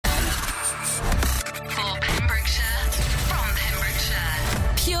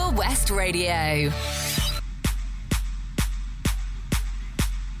West Radio.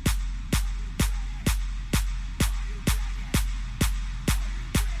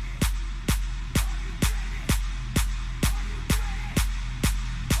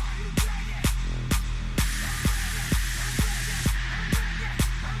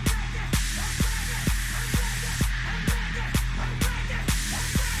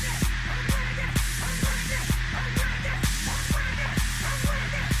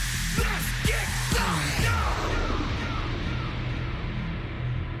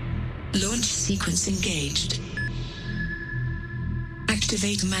 Sequence engaged.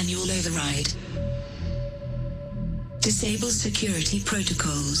 Activate manual override. Disable security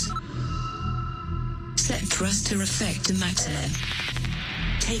protocols. Set thruster effect to maximum.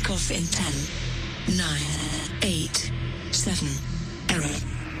 Take off in 10, 9, 8, 7. Error.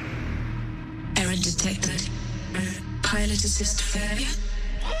 Error detected. Pilot assist failure.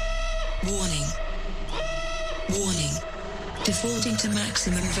 Warning. Warning. Defaulting to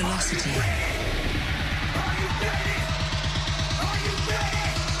maximum velocity.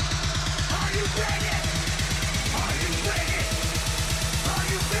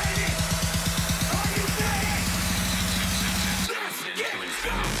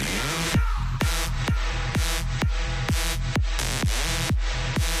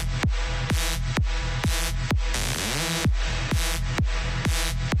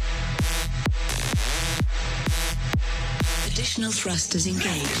 Additional thrusters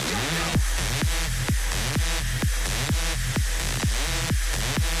engaged.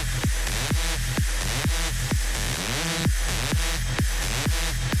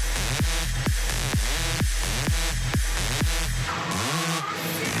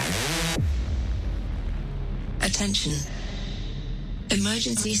 Attention.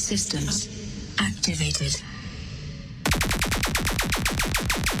 Emergency systems activated.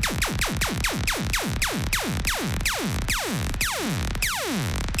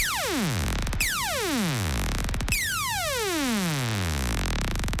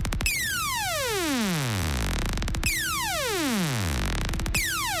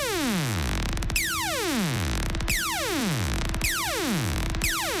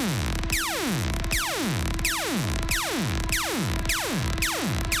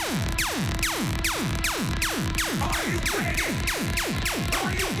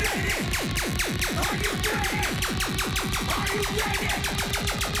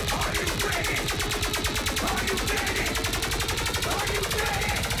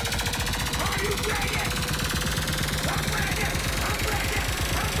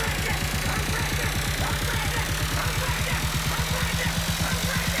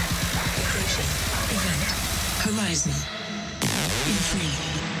 Horizon. In 3,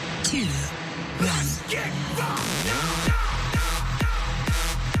 2, 1.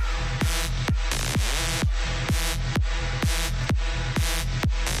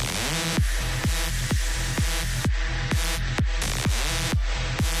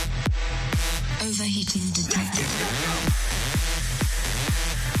 Overheating detected.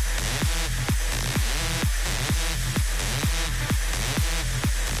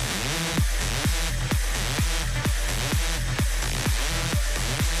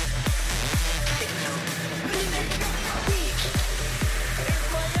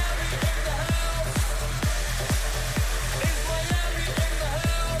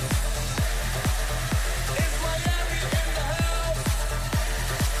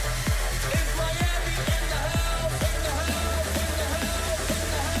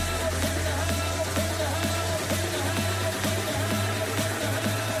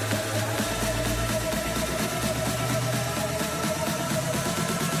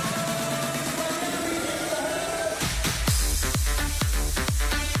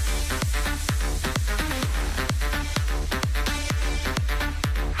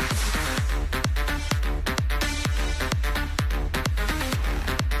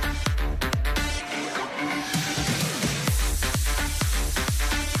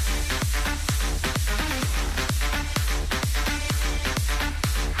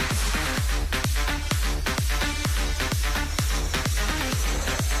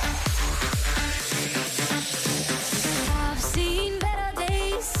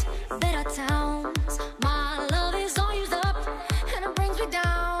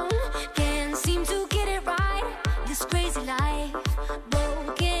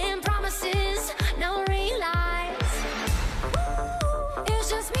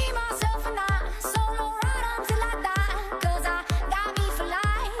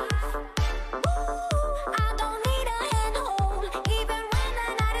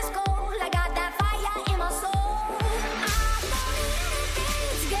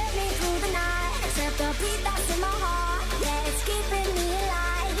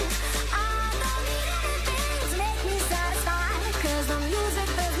 music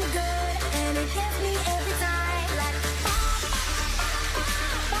feels me good and it gets me every time. Like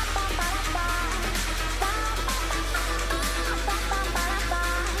ba ba ba ba ba ba ba ba ba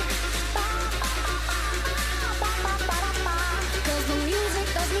ba. 'Cause the music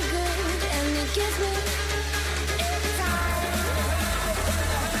does me good and it gives me every time.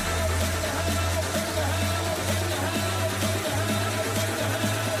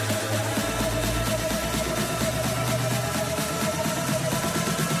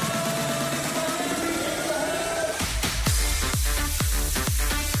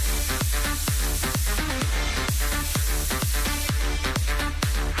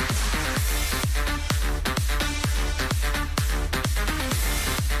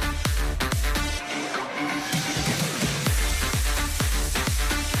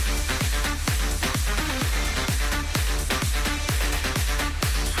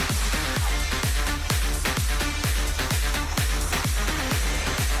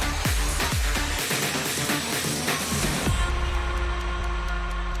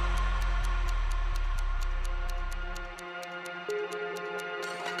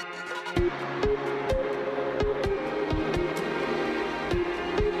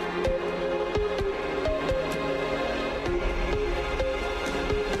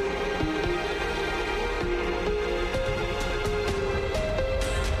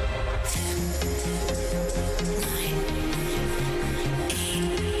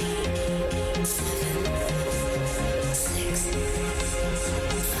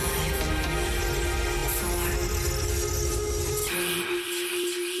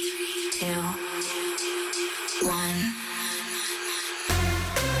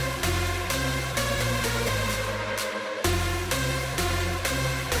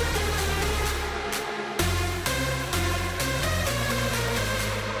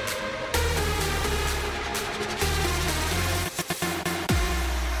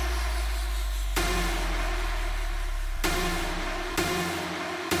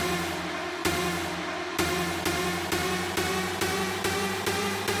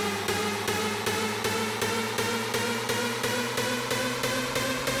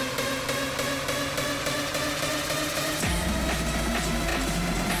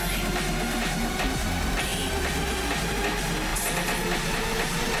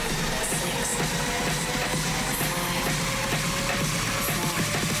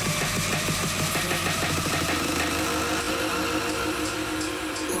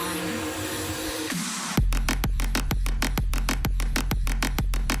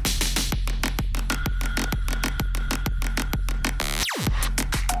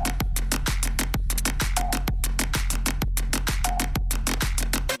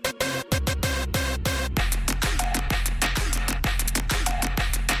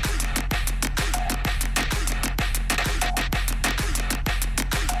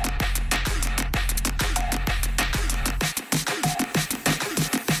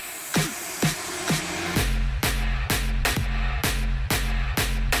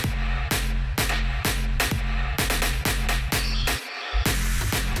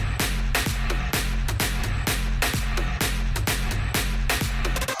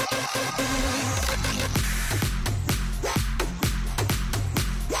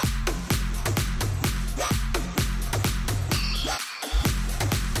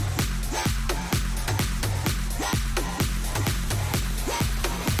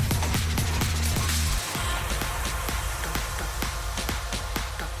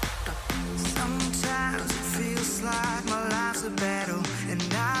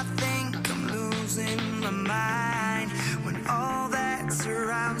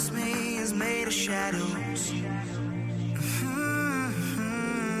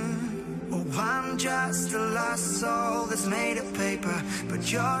 Just a lost soul that's made of paper,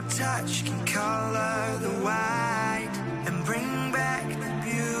 but your touch can color the white and bring back the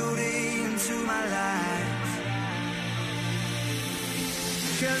beauty into my life.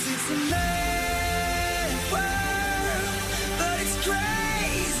 'Cause it's a mad world, but it's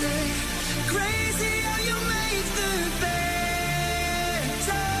crazy, crazy how you make the bad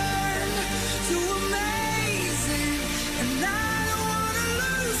turn to amazing, and I don't wanna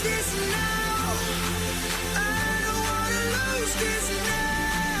lose this now. This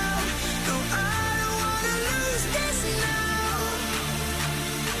now, no, I don't wanna lose this now,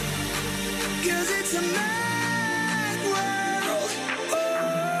 'cause it's a mad world.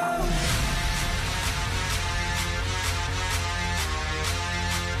 Oh.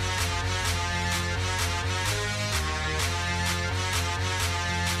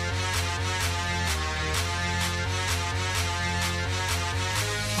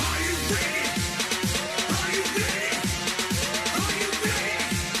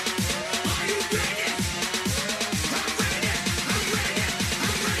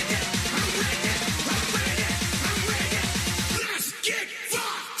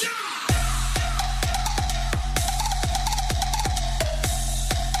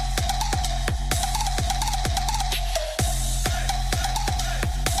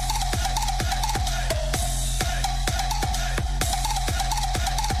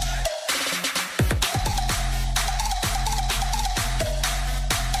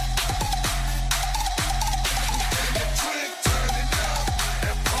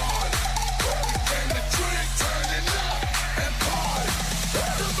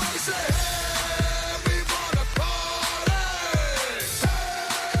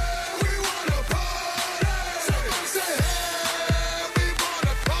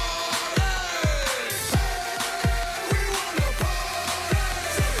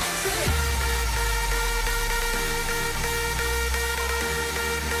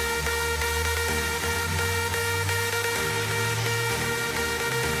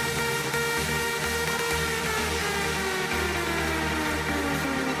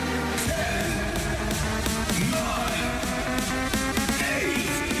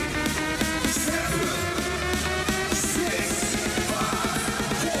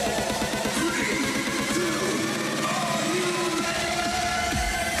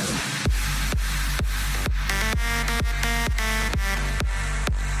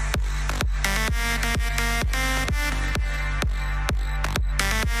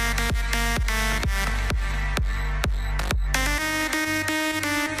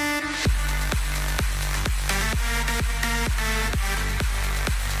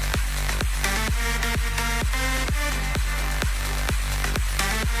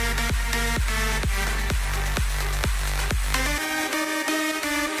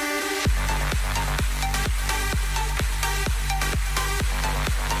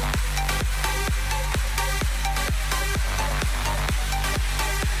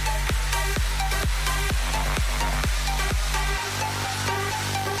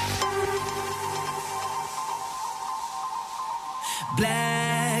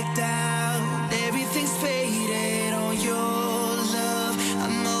 blacked out. Everything's faded on your love.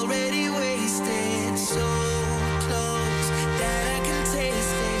 I'm already wasted, so close that I can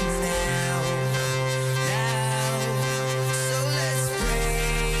taste it now. So let's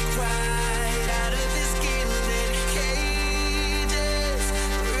break right out of this gilded cages.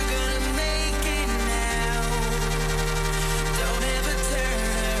 We're gonna make it now. Don't ever turn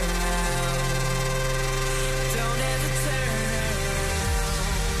around. Don't ever turn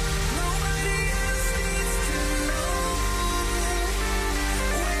around.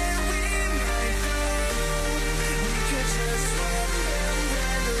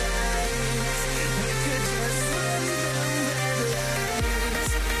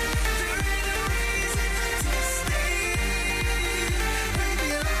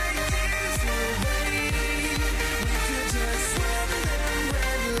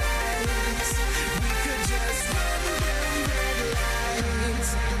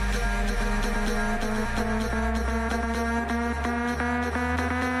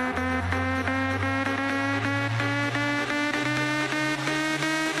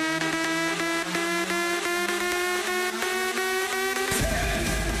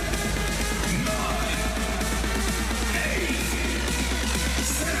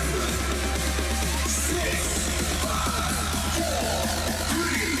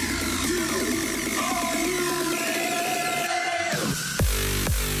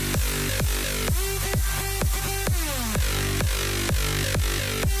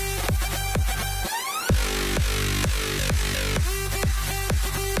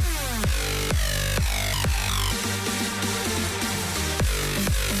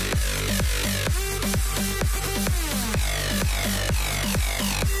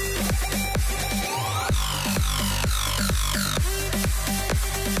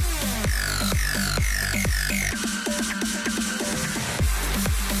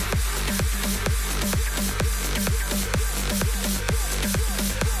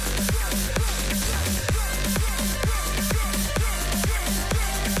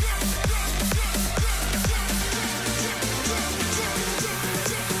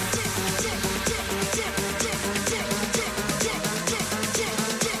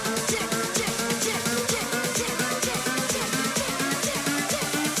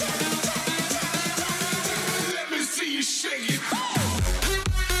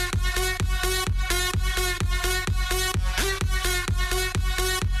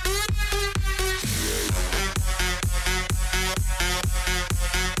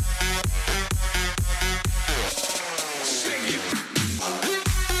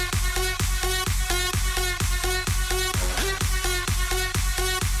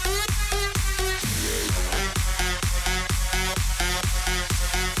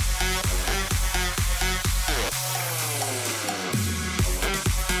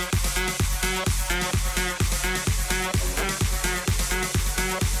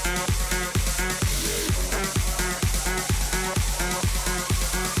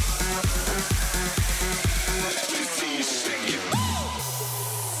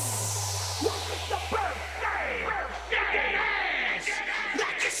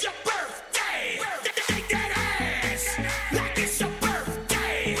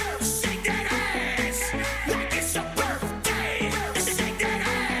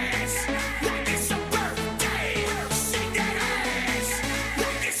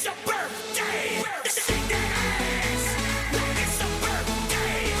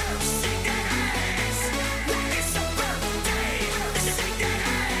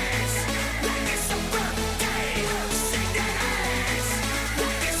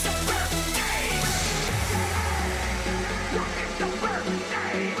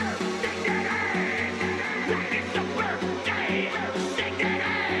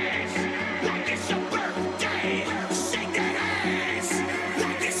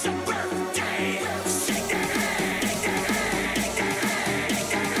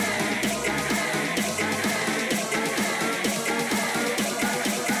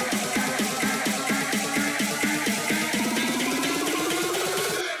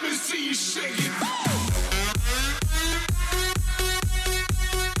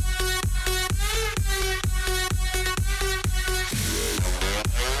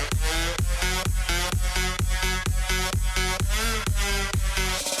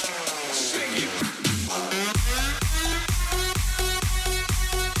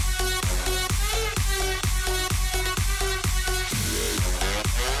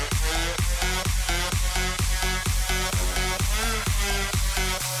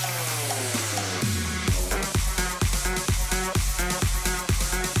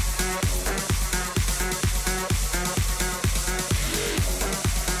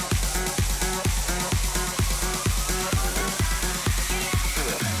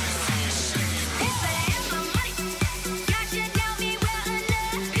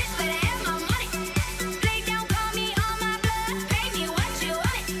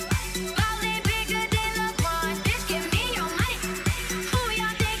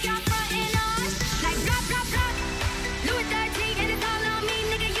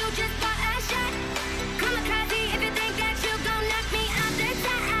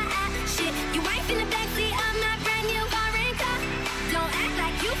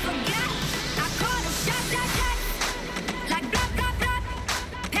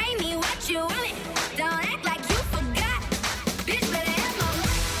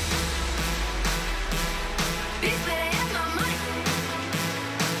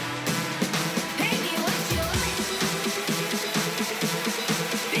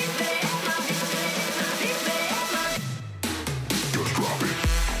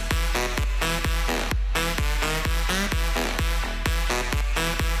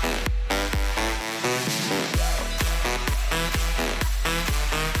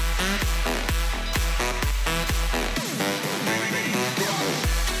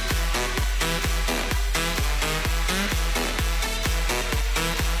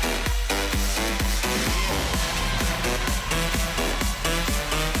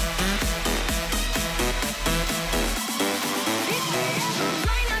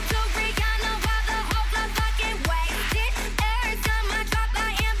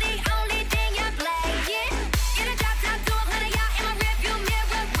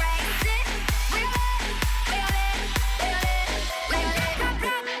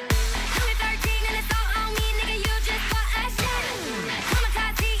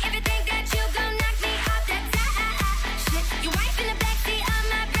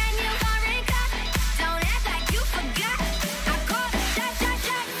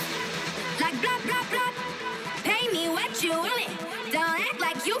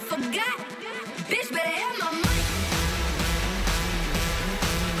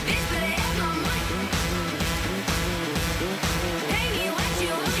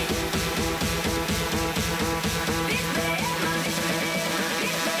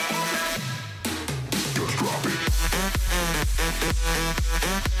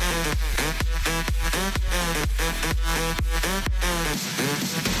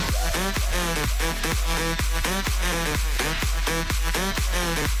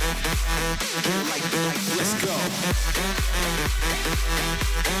 Let's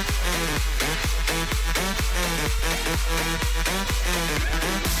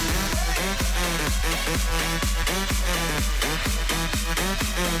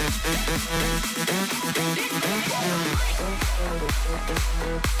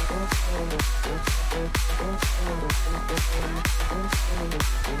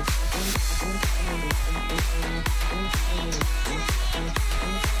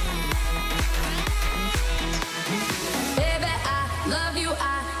Baby, I love you.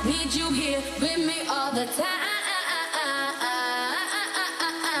 I need you here with me all the time.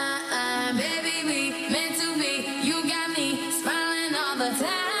 Baby, we meant to be. You got me smiling all the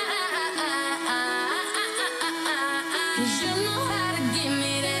time. 'Cause you know how to give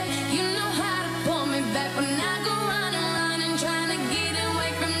me that. You know how to pull me back when I go running, trying to get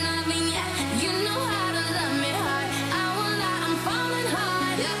away from nothing. Yeah, you know how to love me hard. I won't lie, I'm falling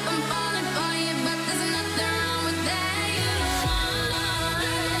hard. Yep, I'm falling for you, but there's nothing wrong with that. You don't want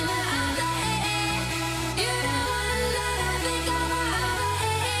you don't want that I think about.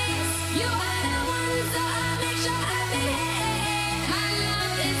 You are the one, so I make sure I behave. My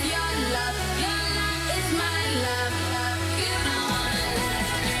love is your love is my love. You don't want that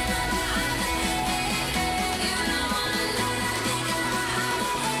I think about. You don't want that I think about.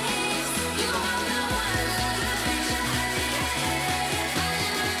 You are the one, so I make sure I behave. My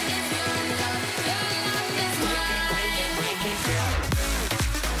love is your love is mine.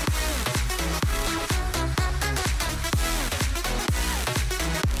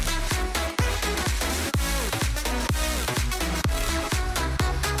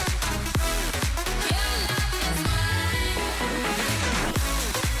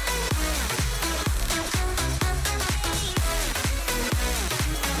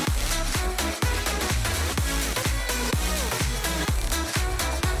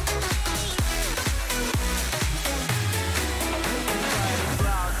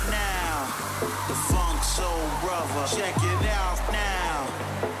 about now, the Funk Soul Brother. Check it out now,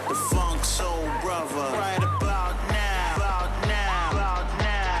 the Funk Soul Brother. Right about now, about now, about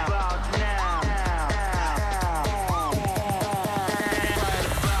now, about now. Right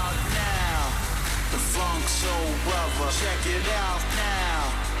about now, the Funk Soul Brother. Check it out now,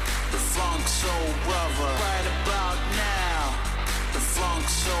 the Funk Soul Brother. Right about now, the Funk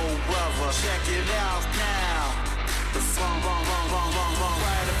Soul Brother. Check it out now. The funk,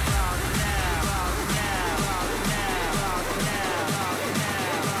 right about now, about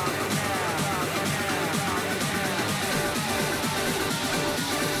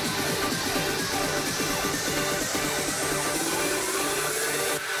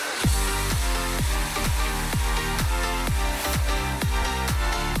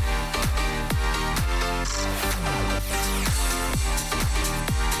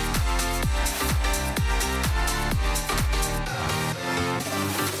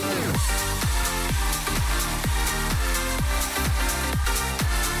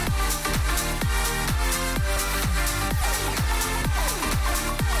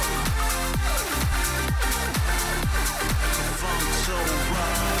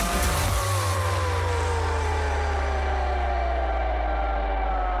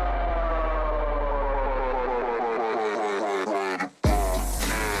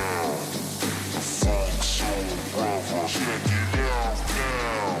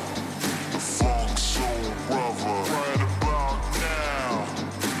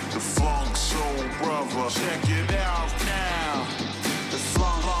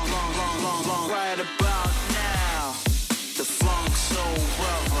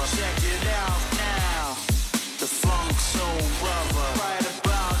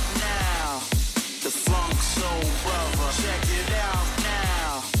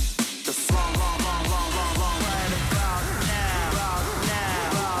now,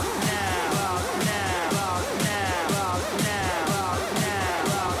 about now, about now,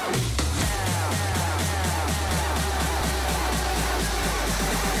 about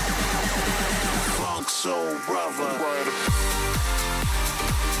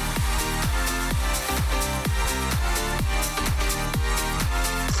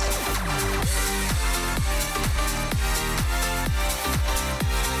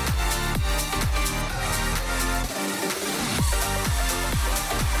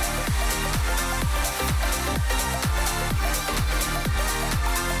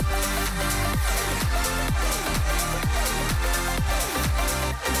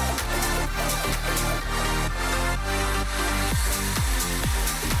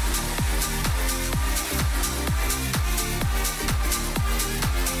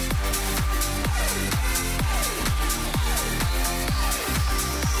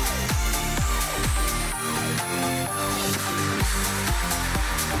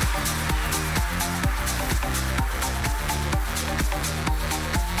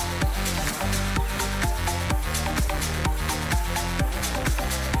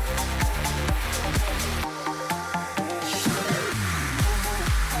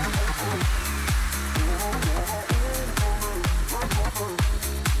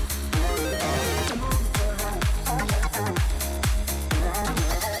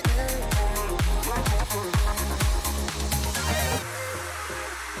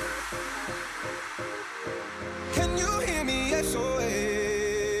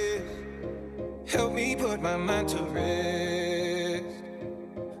Help me put my mind to rest.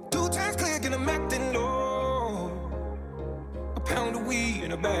 2 times click and I'm acting low. A pound of weed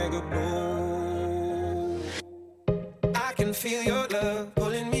and a bag of blow. I can feel your love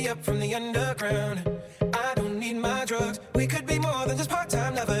pulling me up from the underground. I don't need my drugs. We could be more than just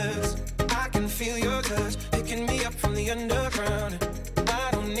part-time lovers. I can feel your touch picking me up from the underground.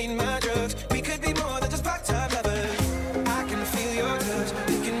 I don't need my drugs. We could be more than just part-time lovers. I can feel your touch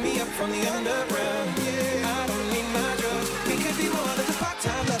picking me up from the underground. Yeah, I don't need my drugs. We could be more than just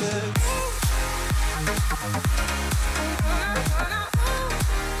part-time lovers.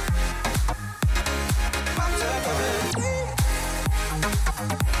 Part-time lovers.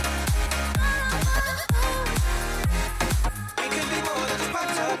 We could be more than just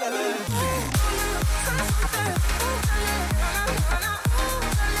part-time lovers.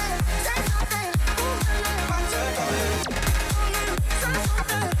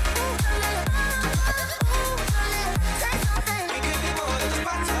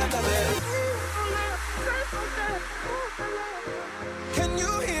 Can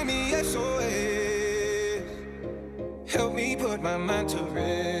you hear me? SOS. Help me put my mind to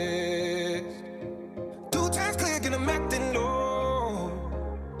rest. 2 times click and I'm acting low.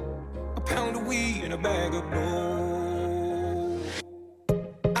 A pound of weed and a bag of blow.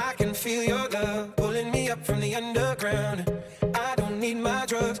 I can feel your love pulling me up from the underground. I don't need my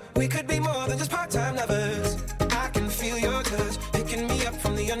drugs. We could be more than just part-time lovers. I can feel your touch picking me up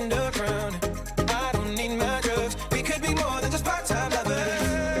from the underground. I don't need my drugs. We could be more than just part-time lovers.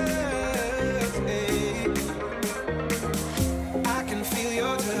 Hey. I can feel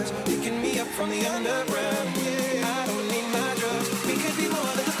your touch picking me up from the underground. Yeah, I don't need my drugs. We could be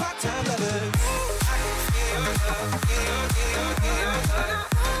more than just part-time lovers. I can feel your love, feel your, feel your, feel your love.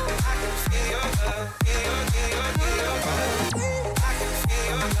 I can feel your love, feel your, feel your, feel your love. I can feel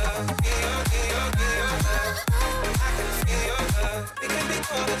your love, feel your, feel your, feel your love. I can feel your love. We could be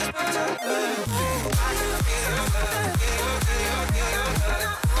more than just part-time lovers. I can feel your love, feel your, feel your, feel your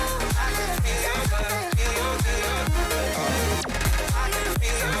love. I can feel your love, feel your, feel your, feel your love. I can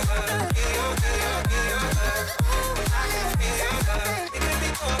feel your love, feel your, feel your, feel your love. I can feel your love. We could be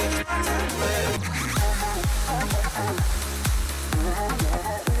more than just part-time lovers.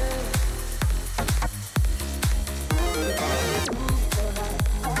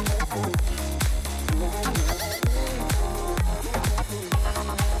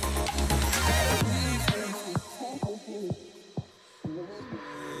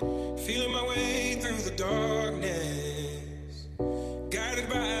 Feeling my way through the darkness, guided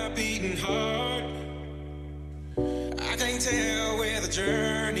by a beating heart. I can't tell where the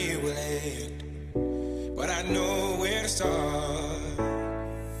journey will end, but I know where to start.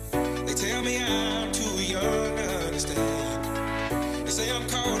 They tell me I'm too young to understand. They say I'm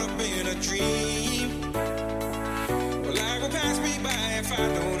caught up in a dream. Well, life will pass me by if I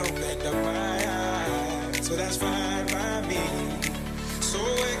don't open up my eyes. So that's fine by me. So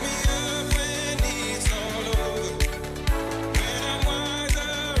wake me up when it's all over, when I'm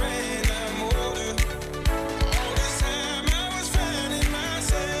wiser and I'm older. All this time I was finding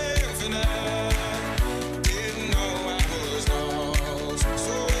myself and I didn't know I was lost.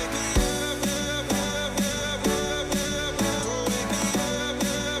 So wake me up, up, up, up, up, up, up. So wake me up,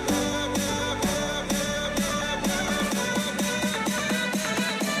 up, up, up, up, up, up.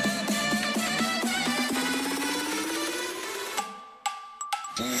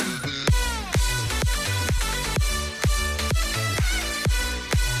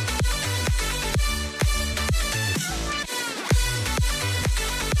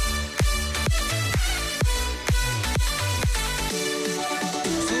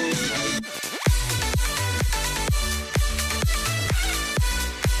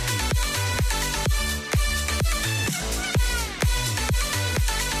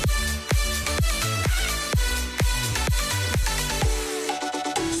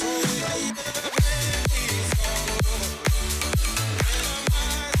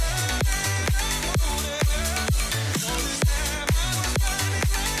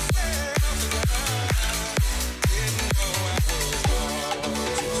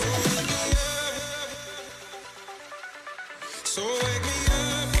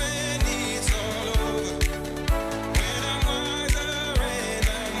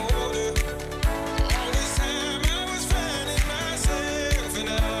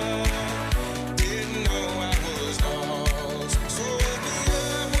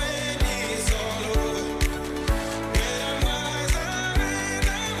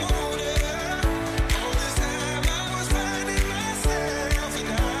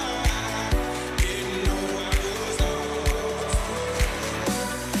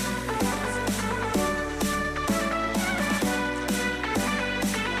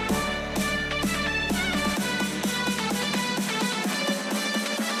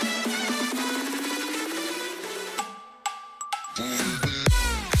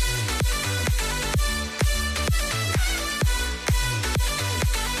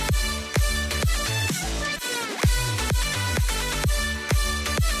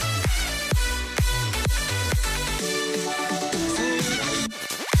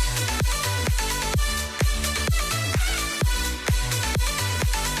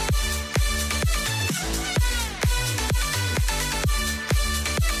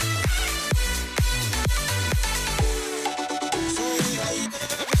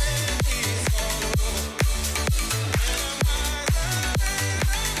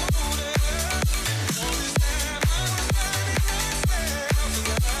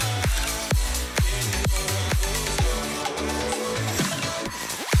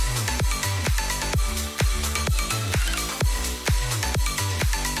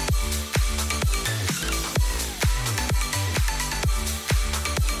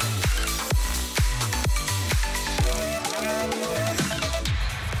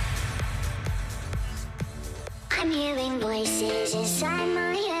 voices inside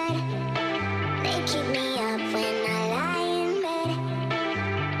my head. They keep me up when I lie in bed.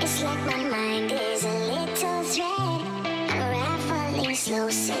 It's like my mind is a little thread, unraveling slow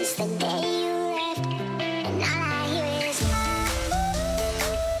since the day you left. And all I hear is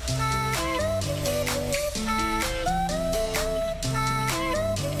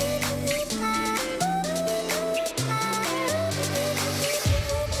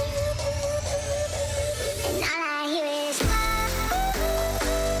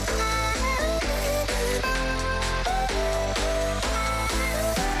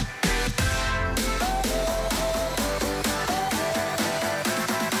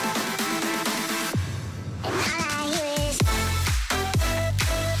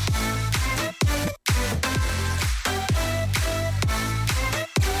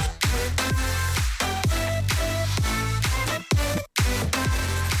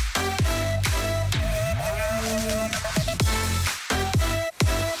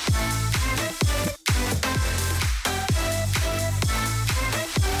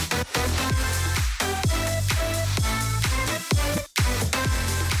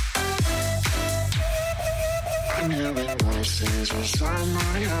voices inside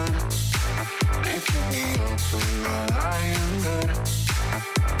my head. They keep me up when I lie in bed.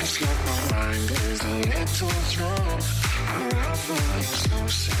 It's like my mind is a little thread, unraveling slow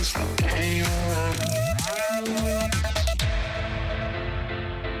since the day you left.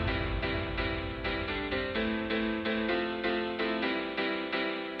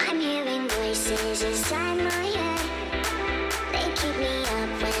 I'm hearing voices inside my head. They keep me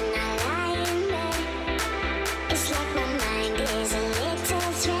up when I lie in bed. It's like my mind is a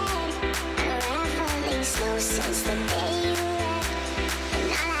little thread, unraveling slow since the day you left. And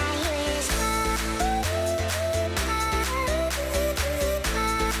all I hear is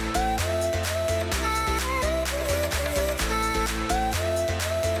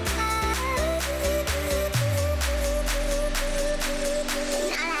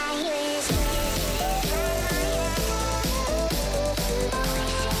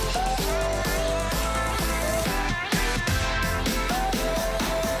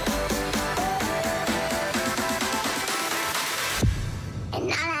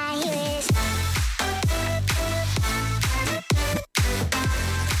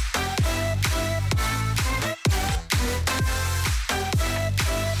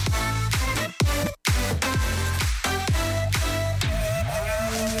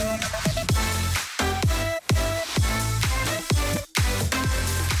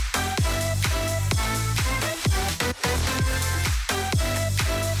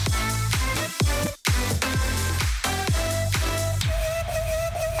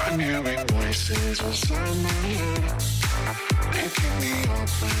I'm hearing voices inside my head. They keep me up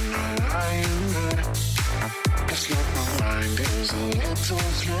when I lie in bed. It's like my mind is a little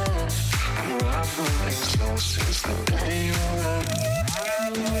thread, unraveling slow since the day you left.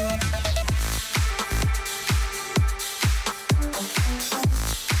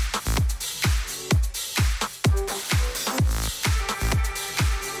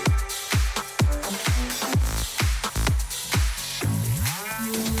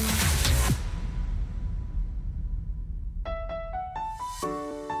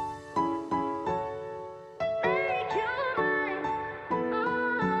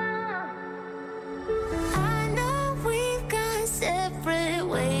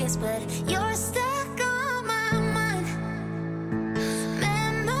 But you're stuck on my mind.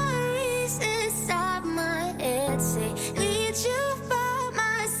 Memories inside my head say need you by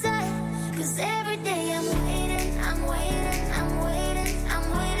my side. 'Cause every day I'm waiting, I'm waiting, I'm waiting, I'm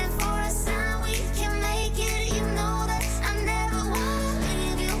waiting for a sign we can make it. You know that I never wanna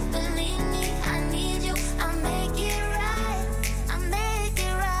leave you. Believe me, I need you. I'll make it right, I'll make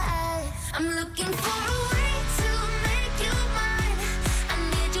it right. I'm looking for a way to make you mine. I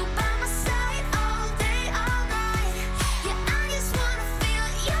need you by my side.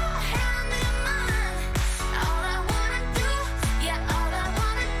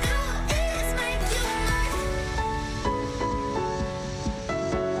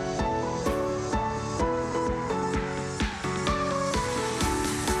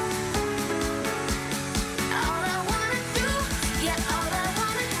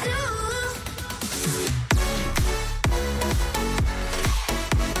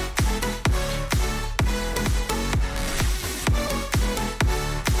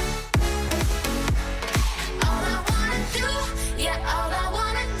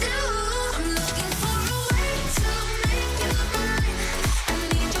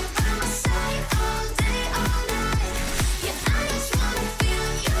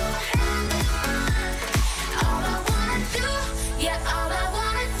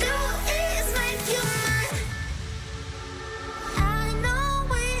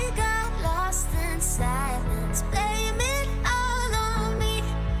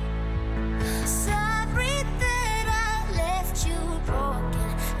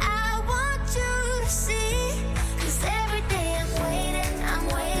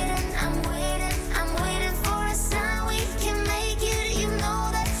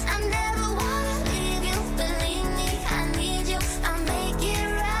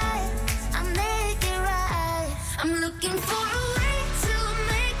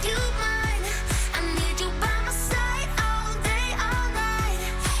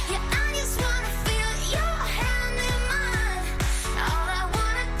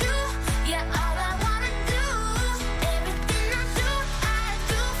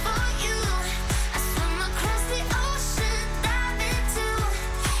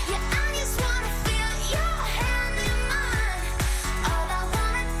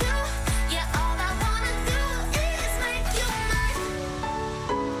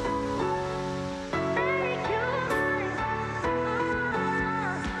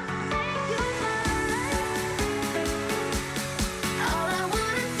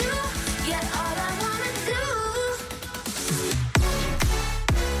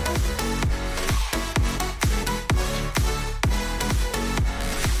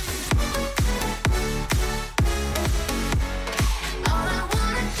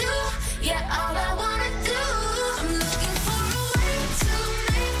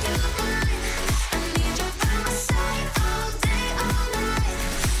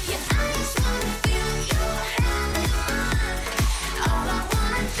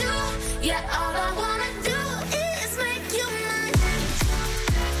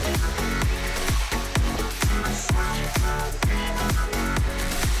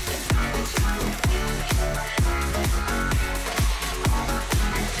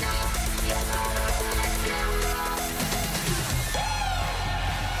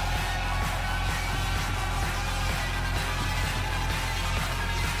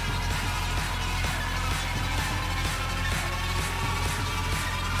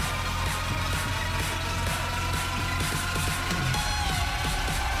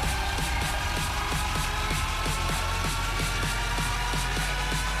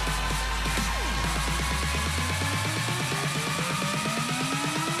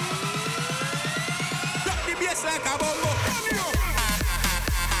 a bombo.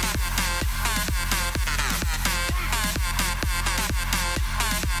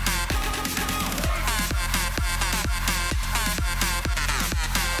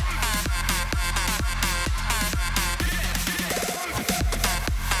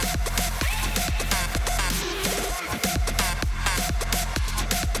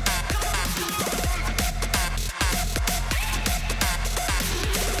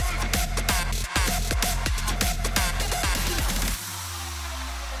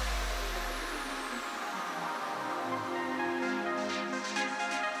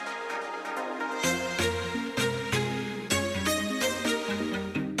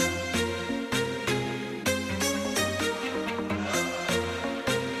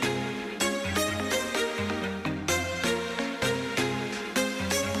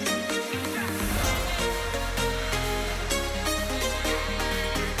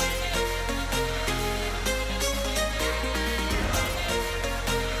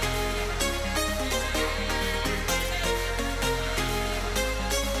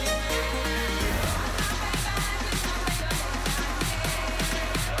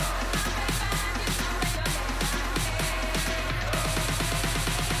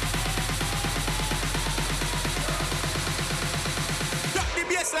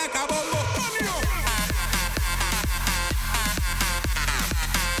 Like a bombo.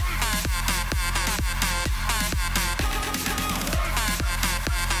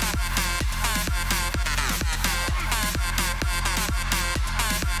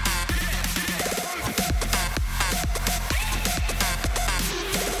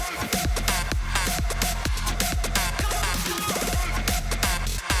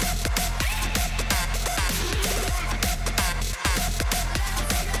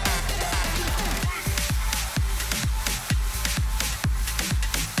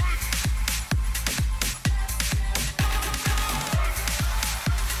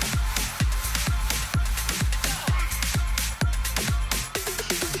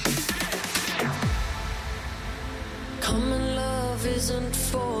 Common love isn't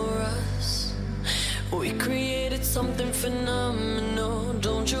for us. We created something phenomenal.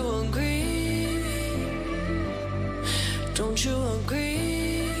 Don't you agree? Don't you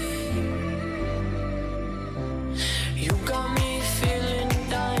agree? You got me feeling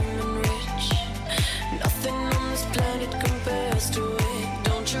diamond rich. Nothing on this planet compares to it.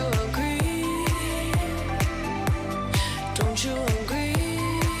 Don't you agree? Don't you agree?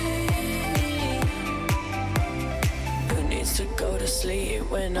 To go to sleep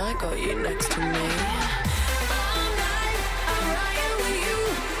when I got you next to me. All night I'm riding with you.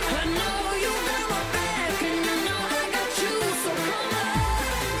 I know you got my back and you know I got you. So come on,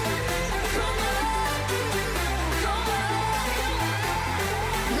 come on, come on.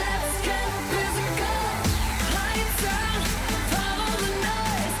 Let's get physical. Lights out, follow the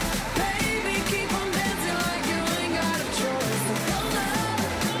noise. Baby, keep on dancing like you ain't got a choice. So come on,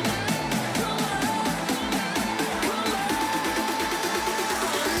 come on, come on.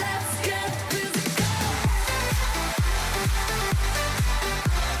 Let's get physical.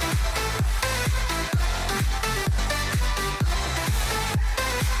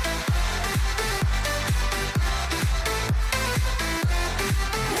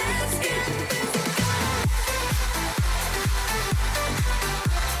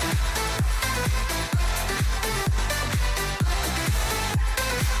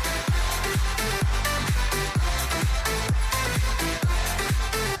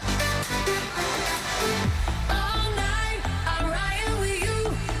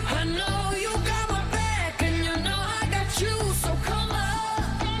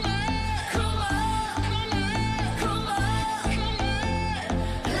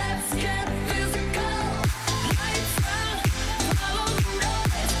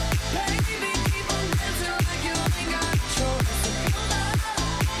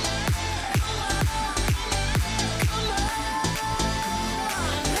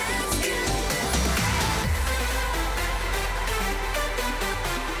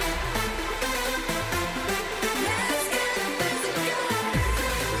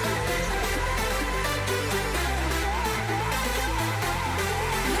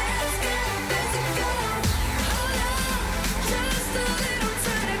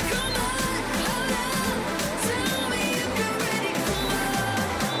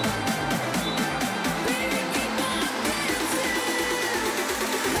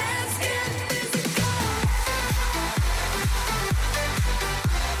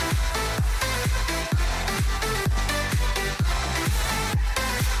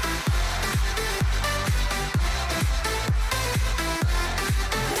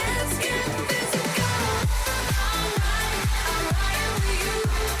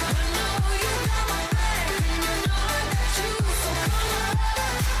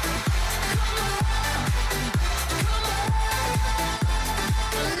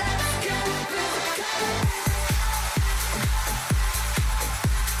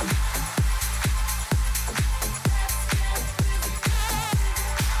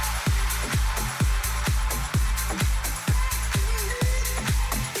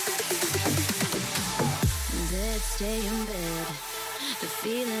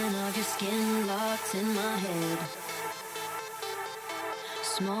 thoughts in my head.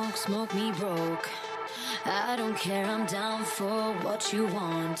 Smoke, smoke me broke. I don't care, I'm down for what you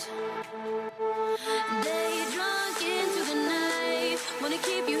want. Day drunk into the night, wanna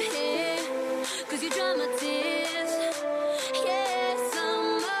keep you here, 'cause you dry my tears. Yeah,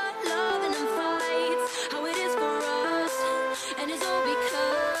 summer, loving and fights, how it is for us, and it's all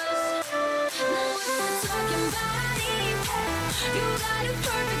because now we're talking body. You got a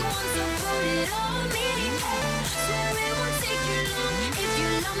perfect one, so put it on me. Swear it won't take you long if you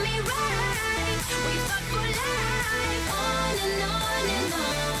love me right. We fuck for life, on and on and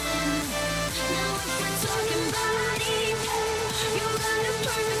on. Now if we're talking body, you got a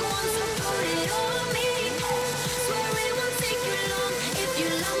perfect one, so put it on me. Swear it won't take you long if you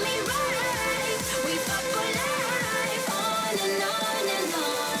love me right. We fuck for life, on and on and on.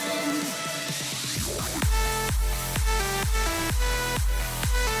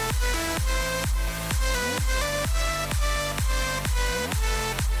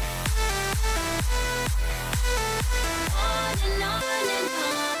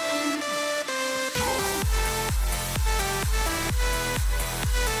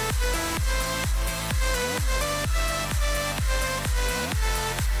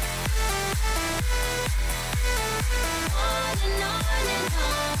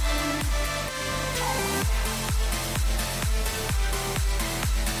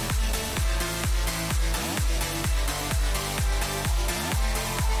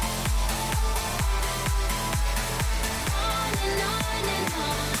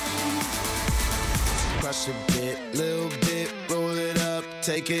 Crush a bit, little bit, roll it up,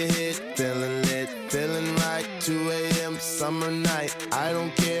 take a hit, feeling lit, feeling right, 2 a.m. summer night, I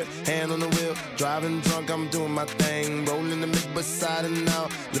don't care, hand on the wheel, driving drunk, I'm doing my thing, rolling the mid beside and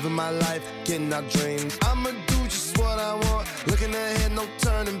out, living my life, getting our dreams, I'ma do just what I want, looking ahead, no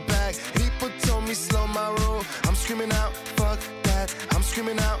turning back, people told me slow my roll, I'm screaming out, fuck that, I'm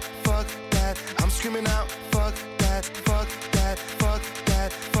screaming out, fuck that, I'm screaming out, fuck that, fuck that, fuck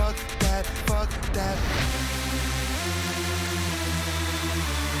that, fuck that, fuck that.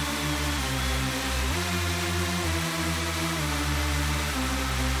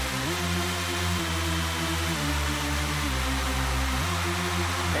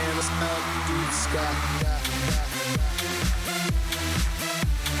 And it's up through the sky.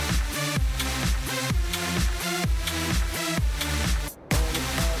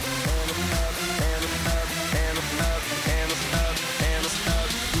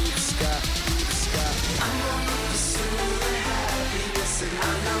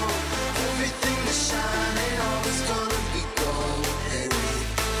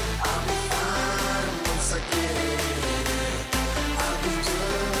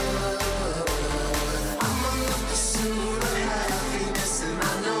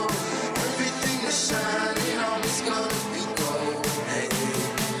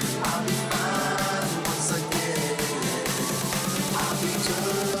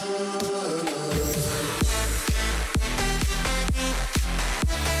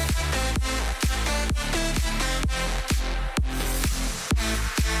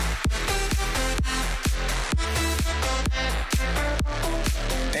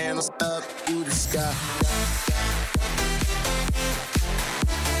 Up through the sky.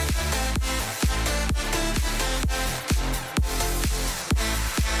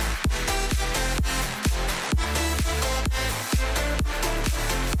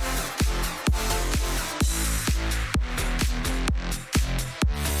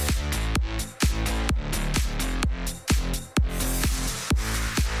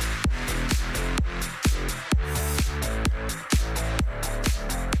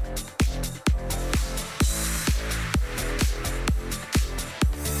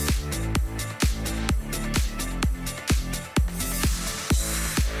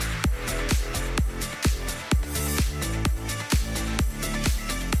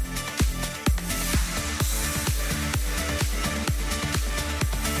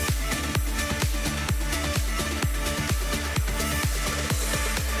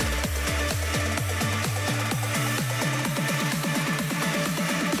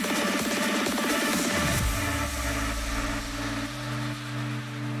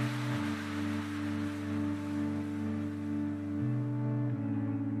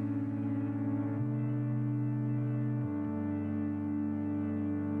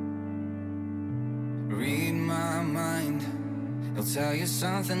 Read my mind. He'll tell you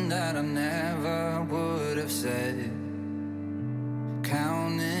something that I never would have said.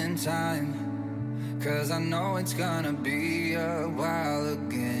 Counting time, 'cause I know it's gonna be a while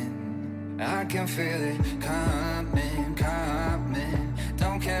again. I can feel it coming, coming.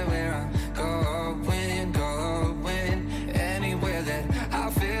 Don't care where I'm going.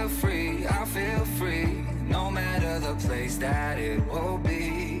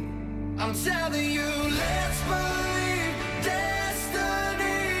 I'm telling you, let's believe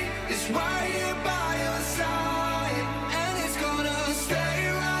destiny is right here by your side, and it's gonna stay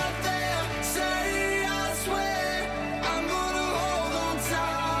right there. Say I swear, I'm gonna hold on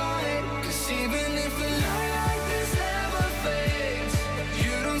tight. 'Cause even if a night like this never fades,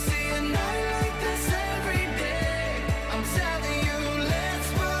 you don't see a night like this every day. I'm telling you, let's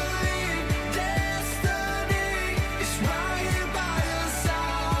believe destiny is right here by your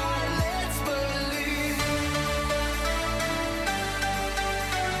side. Let's believe.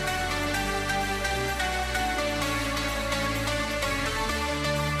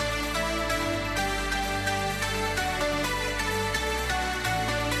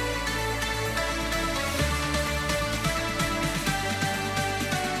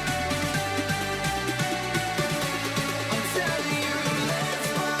 I'm telling you, let's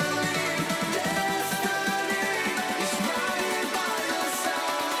believe destiny is right here by your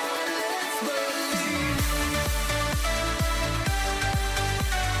side. Let's believe.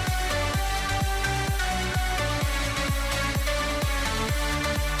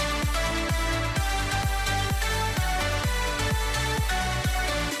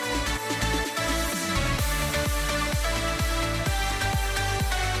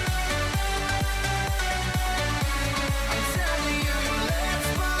 I'm telling you, let's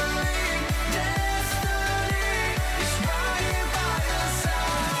believe destiny is right here by your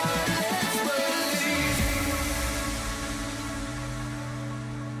side. Let's believe.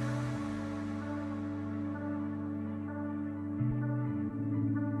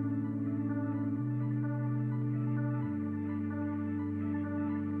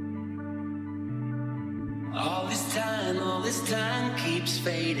 All this time keeps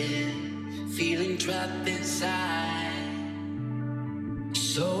fading, feeling trapped inside.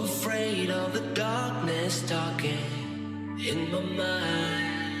 So afraid of the darkness talking in my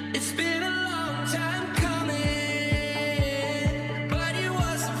mind. It's been a long time coming, but it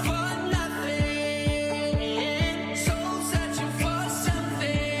wasn't for nothing. Soul searching for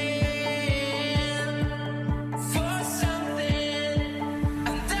something.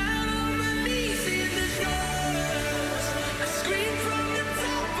 I'm down on my knees in the dark. I scream from the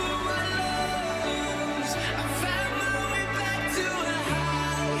top of my lungs. I found my way back to a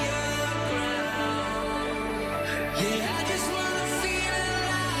higher ground. Yeah, I just wanna feel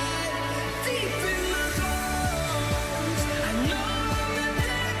alive deep in my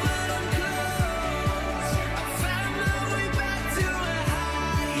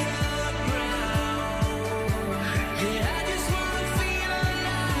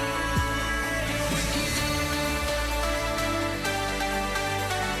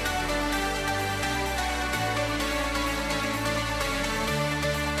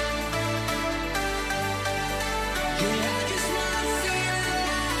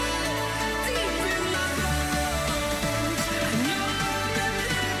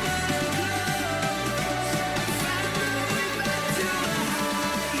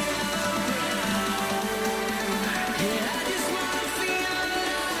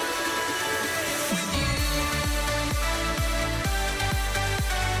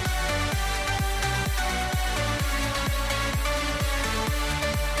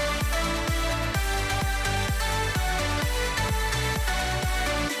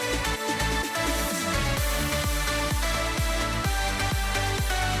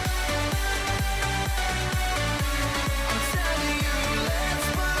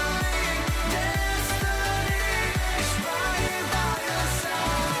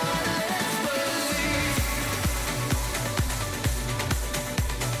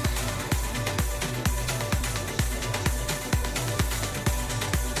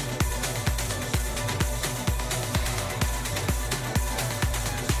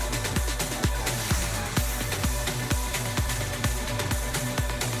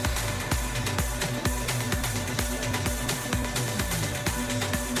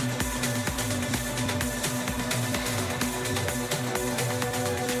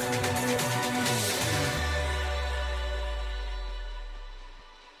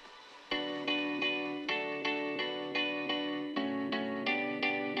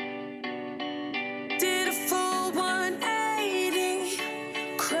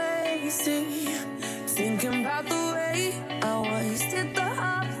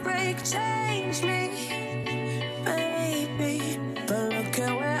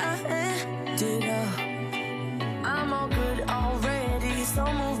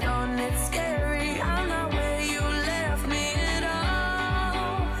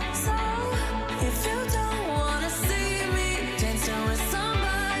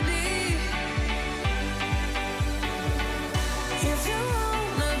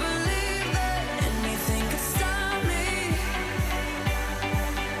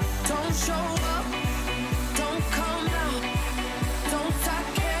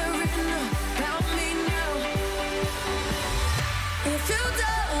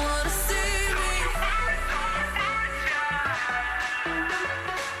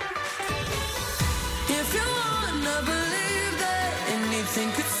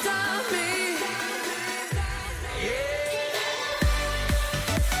could stop me.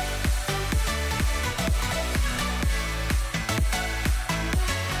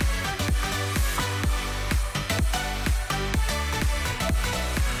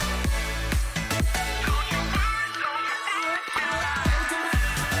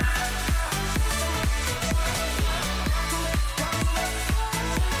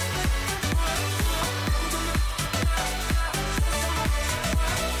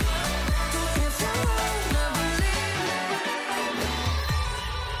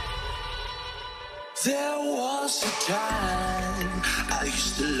 There was a time I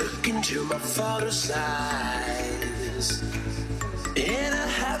used to look into my father's eyes. In a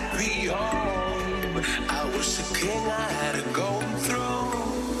happy home, I was a king, I had a golden throne.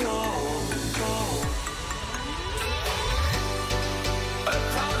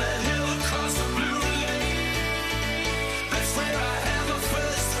 Upon a hill across the blue lake, that's where I had my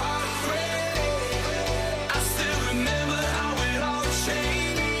first heartbreak. I still remember how it all changed.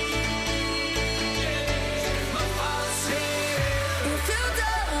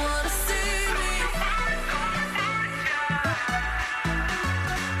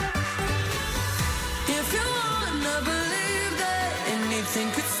 If you wanna believe that anything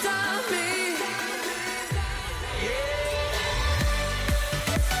could stop